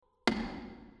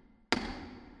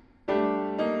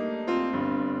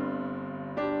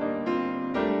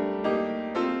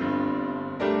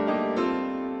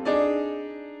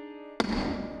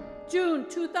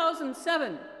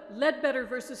2007, Ledbetter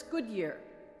versus Goodyear.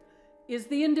 Is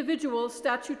the individual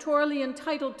statutorily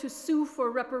entitled to sue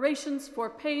for reparations for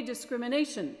pay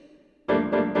discrimination? The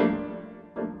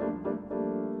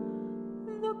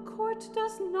court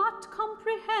does not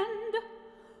comprehend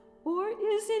or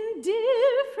is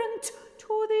indifferent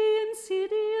to the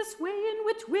insidious way in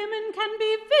which women can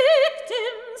be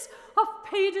victims of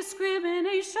pay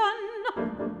discrimination.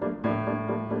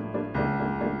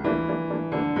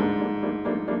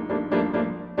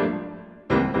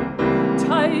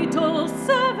 Title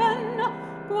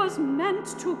VII was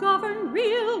meant to govern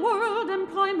real-world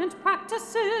employment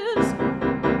practices.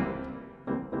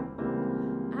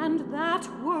 And that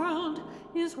world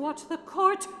is what the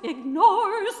court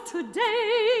ignores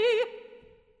today.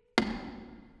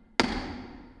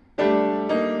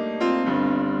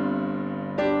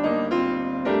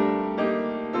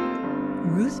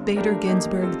 Ruth Bader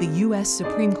Ginsburg, the U.S.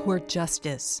 Supreme Court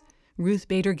Justice. Ruth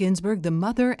Bader Ginsburg, the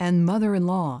mother and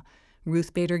mother-in-law.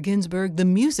 Ruth Bader Ginsburg, the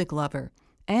music lover.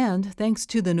 And, thanks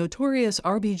to the Notorious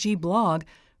RBG blog,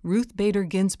 Ruth Bader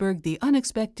Ginsburg, the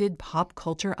unexpected pop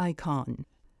culture icon.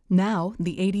 Now,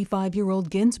 the 85-year-old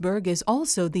Ginsburg is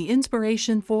also the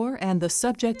inspiration for and the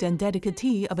subject and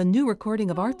dedicatee of a new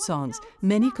recording of art songs,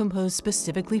 many composed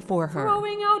specifically for her.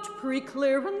 Throwing out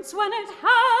pre-clearance when it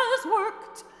has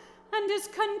worked and is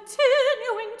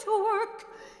continuing to work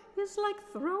is like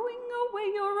throwing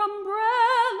away your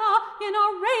umbrella in a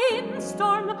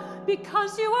rainstorm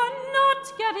because you are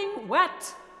not getting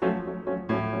wet.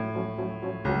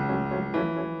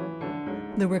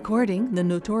 The recording, the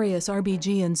Notorious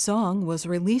RBG in Song, was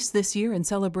released this year in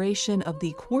celebration of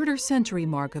the quarter-century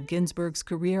mark of Ginsburg's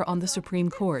career on the Supreme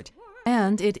Court.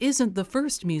 And it isn't the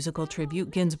first musical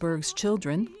tribute Ginsburg's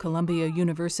children, Columbia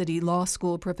University Law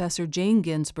School professor Jane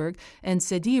Ginsburg and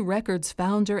CD Records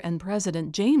founder and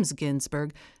president James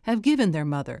Ginsburg, have given their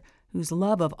mother, whose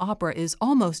love of opera is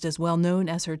almost as well known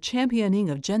as her championing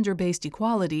of gender-based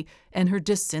equality and her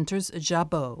dissenter's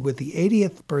jabot. With the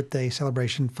 80th birthday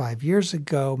celebration 5 years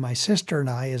ago, my sister and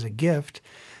I, as a gift,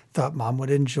 thought Mom would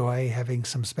enjoy having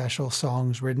some special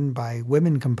songs written by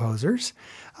women composers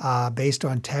based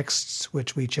on texts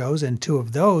which we chose, and two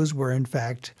of those were, in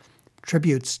fact,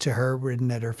 tributes to her written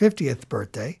at her 50th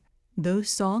birthday. Those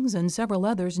songs and several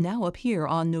others now appear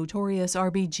on Notorious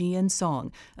RBG in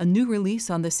Song, a new release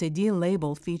on the Cedille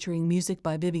label featuring music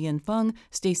by Vivian Fung,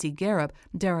 Stacey Garrop,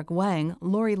 Derek Wang,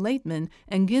 Lori Laitman,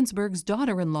 and Ginsburg's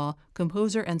daughter-in-law,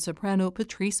 composer and soprano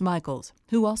Patrice Michaels,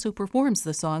 who also performs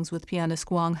the songs with pianist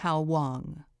Guang Hao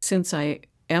Wang. Since I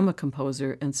am a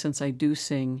composer and since I do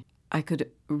sing, I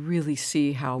could really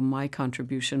see how my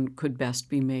contribution could best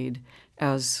be made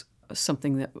as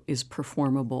something that is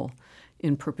performable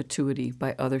in perpetuity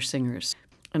by other singers.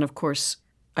 And of course,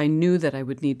 I knew that I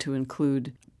would need to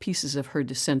include pieces of her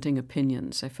dissenting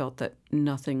opinions. I felt that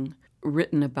nothing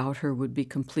written about her would be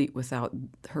complete without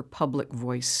her public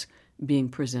voice being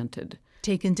presented.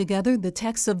 Taken together, the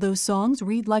texts of those songs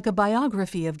read like a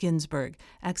biography of Ginsburg,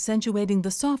 accentuating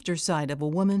the softer side of a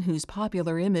woman whose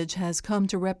popular image has come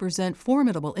to represent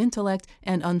formidable intellect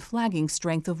and unflagging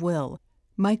strength of will.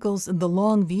 Michael's The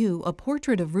Long View, a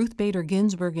portrait of Ruth Bader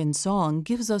Ginsburg in song,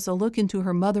 gives us a look into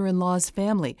her mother-in-law's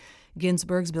family,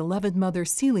 Ginsburg's beloved mother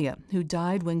Celia, who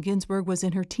died when Ginsburg was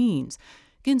in her teens,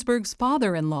 Ginsburg's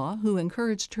father-in-law, who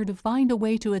encouraged her to find a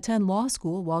way to attend law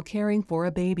school while caring for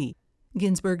a baby,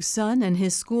 Ginsburg's son and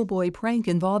his schoolboy prank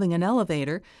involving an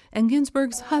elevator, and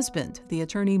Ginsburg's husband, the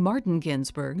attorney Martin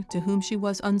Ginsburg, to whom she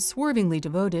was unswervingly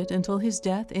devoted until his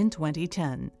death in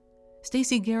 2010.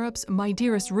 Stacey Garrop's My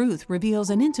Dearest Ruth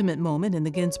reveals an intimate moment in the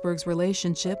Ginsburgs'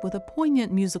 relationship with a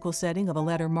poignant musical setting of a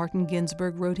letter Martin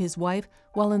Ginsburg wrote his wife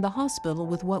while in the hospital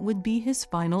with what would be his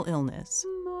final illness.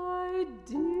 My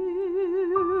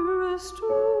dearest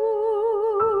Ruth,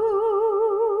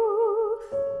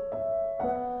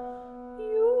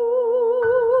 you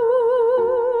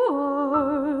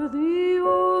are the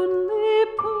only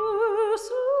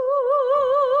person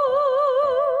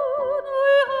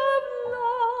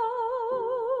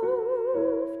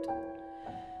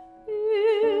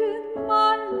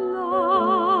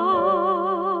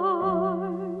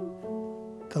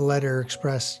The letter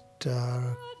expressed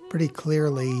pretty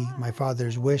clearly my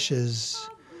father's wishes,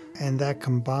 and that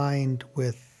combined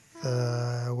with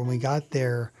when we got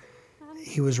there,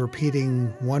 he was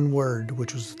repeating one word,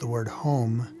 which was the word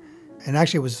home. And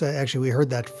actually, we heard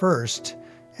that first,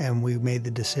 and we made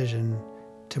the decision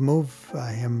to move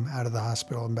him out of the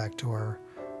hospital and back to our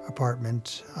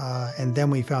apartment. And then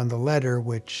we found the letter,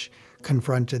 which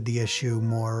confronted the issue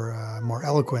more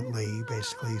eloquently,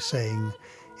 basically saying,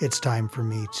 it's time for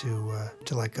me to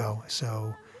let go.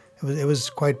 So It was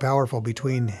quite powerful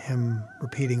between him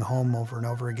repeating home over and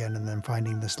over again and then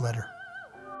finding this letter.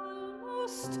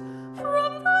 Almost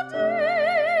from the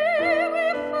day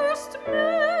we first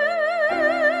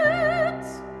met,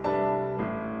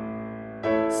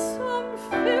 some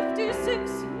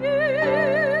 56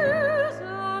 years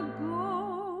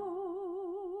ago.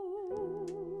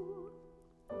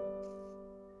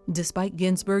 Despite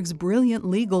Ginsburg's brilliant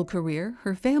legal career,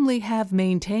 her family have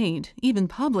maintained, even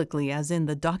publicly as in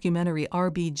the documentary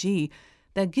RBG,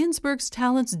 that Ginsburg's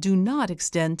talents do not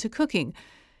extend to cooking.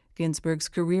 Ginsburg's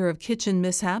career of kitchen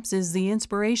mishaps is the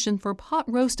inspiration for Pot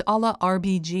Roast a la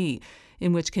RBG,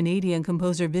 in which Canadian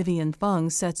composer Vivian Fung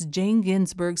sets Jane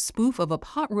Ginsburg's spoof of a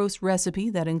pot roast recipe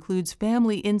that includes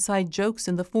family inside jokes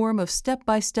in the form of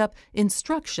step-by-step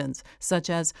instructions, such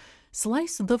as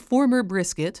slice the former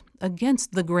brisket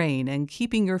against the grain and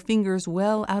keeping your fingers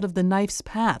well out of the knife's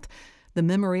path. The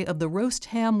memory of the roast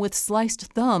ham with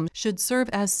sliced thumb should serve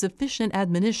as sufficient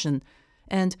admonition.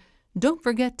 And don't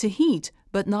forget to heat,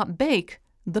 but not bake,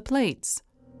 the plates.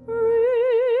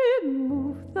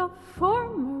 Remove the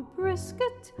former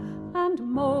brisket and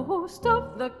most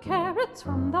of the carrots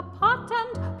from the pot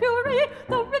and puree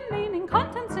the remaining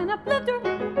contents in a blender.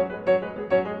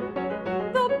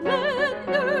 The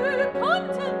blender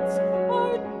contents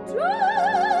are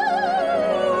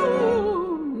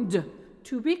doomed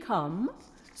to become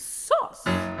sauce.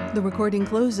 The recording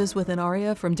closes with an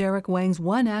aria from Derek Wang's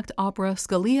one-act opera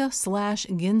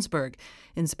Scalia/Ginsburg,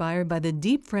 inspired by the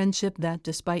deep friendship that,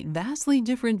 despite vastly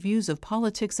different views of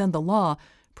politics and the law,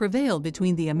 prevailed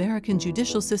between the American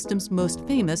judicial system's most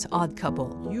famous odd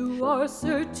couple. You are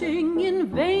searching in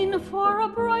vain for a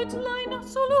bright line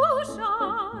solution.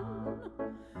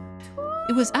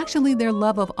 It was actually their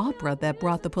love of opera that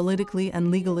brought the politically and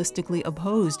legalistically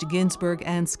opposed Ginsburg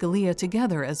and Scalia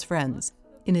together as friends.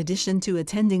 In addition to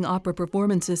attending opera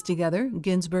performances together,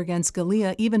 Ginsburg and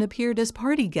Scalia even appeared as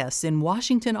party guests in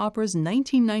Washington Opera's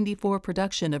 1994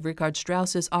 production of Richard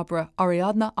Strauss's opera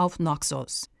Ariadne auf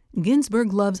Naxos.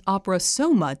 Ginsburg loves opera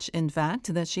so much, in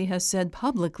fact, that she has said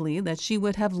publicly that she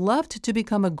would have loved to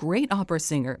become a great opera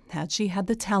singer had she had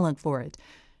the talent for it.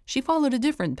 She followed a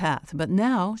different path, but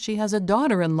now she has a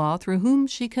daughter-in-law through whom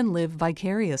she can live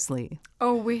vicariously.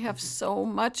 Oh, we have so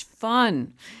much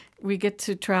fun. We get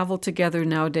to travel together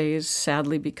nowadays,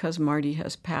 sadly, because Marty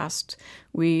has passed.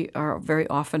 We are very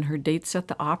often her dates at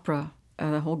the opera,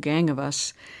 the whole gang of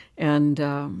us. And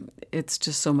it's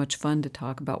just so much fun to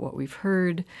talk about what we've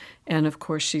heard. And of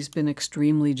course, she's been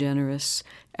extremely generous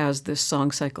as this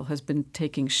song cycle has been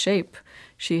taking shape.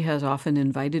 She has often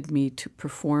invited me to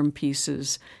perform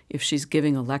pieces. If she's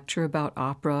giving a lecture about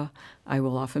opera, I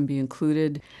will often be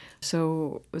included.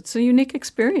 So it's a unique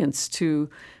experience to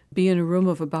be in a room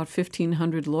of about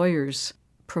 1,500 lawyers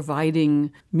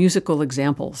providing musical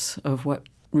examples of what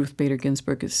Ruth Bader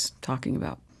Ginsburg is talking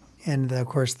about. And, of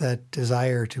course, that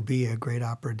desire to be a great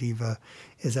opera diva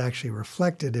is actually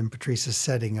reflected in Patrice's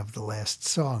setting of the last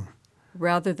song.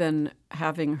 Rather than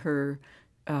having her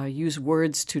use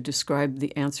words to describe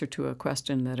the answer to a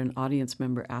question that an audience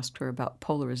member asked her about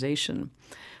polarization,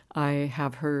 I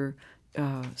have her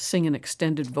sing an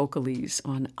extended vocalese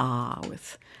on ah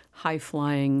with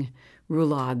high-flying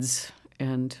roulades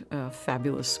and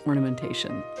fabulous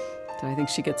ornamentation. So I think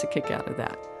she gets a kick out of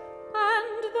that.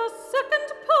 And the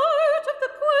second part of the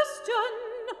question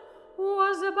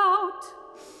was about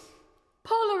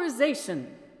Polarization.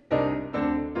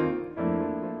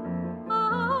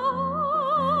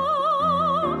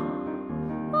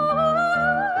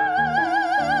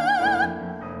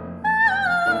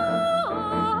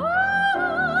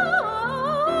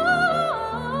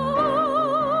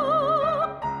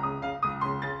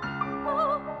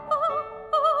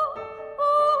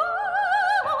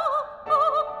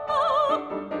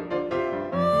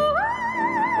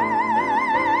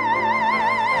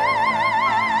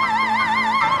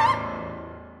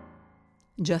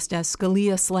 Just as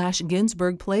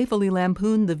Scalia/Ginsburg playfully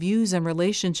lampooned the views and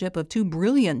relationship of two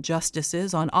brilliant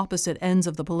justices on opposite ends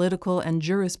of the political and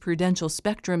jurisprudential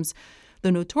spectrums,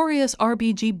 the Notorious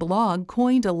RBG blog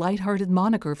coined a lighthearted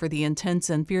moniker for the intense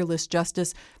and fearless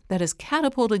justice that has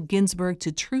catapulted Ginsburg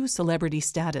to true celebrity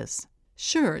status.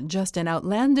 Sure, just an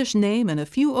outlandish name and a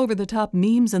few over-the-top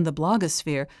memes in the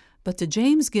blogosphere, but to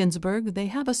James Ginsburg, they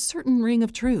have a certain ring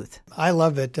of truth. I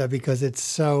love it because it's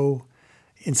so,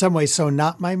 in some ways, so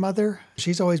not my mother.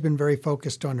 She's always been very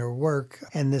focused on her work,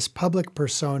 and this public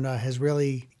persona has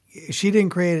really, she didn't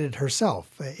create it herself.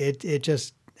 It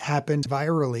just happened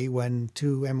virally when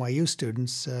two NYU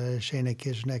students, Shana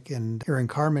Kishnik and Erin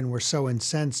Carmen, were so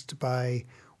incensed by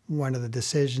one of the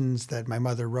decisions that my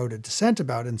mother wrote a dissent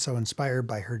about and so inspired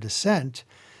by her dissent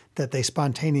that they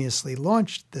spontaneously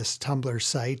launched this Tumblr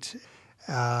site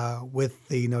with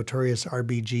the notorious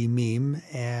RBG meme,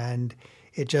 and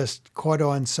it just caught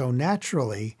on so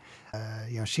naturally.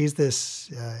 She's this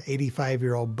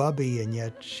 85-year-old bubby, and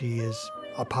yet she is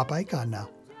a pop icon now.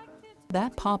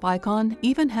 That pop icon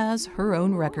even has her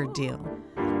own record deal.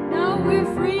 Now we're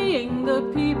freeing the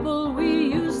people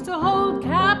we used to hold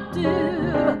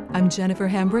captive. I'm Jennifer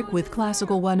Hambrick with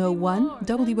Classical 101,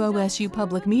 WOSU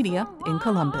Public Media in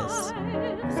Columbus.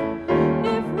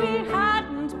 If we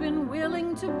hadn't been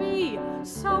willing to be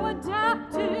so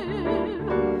adaptive.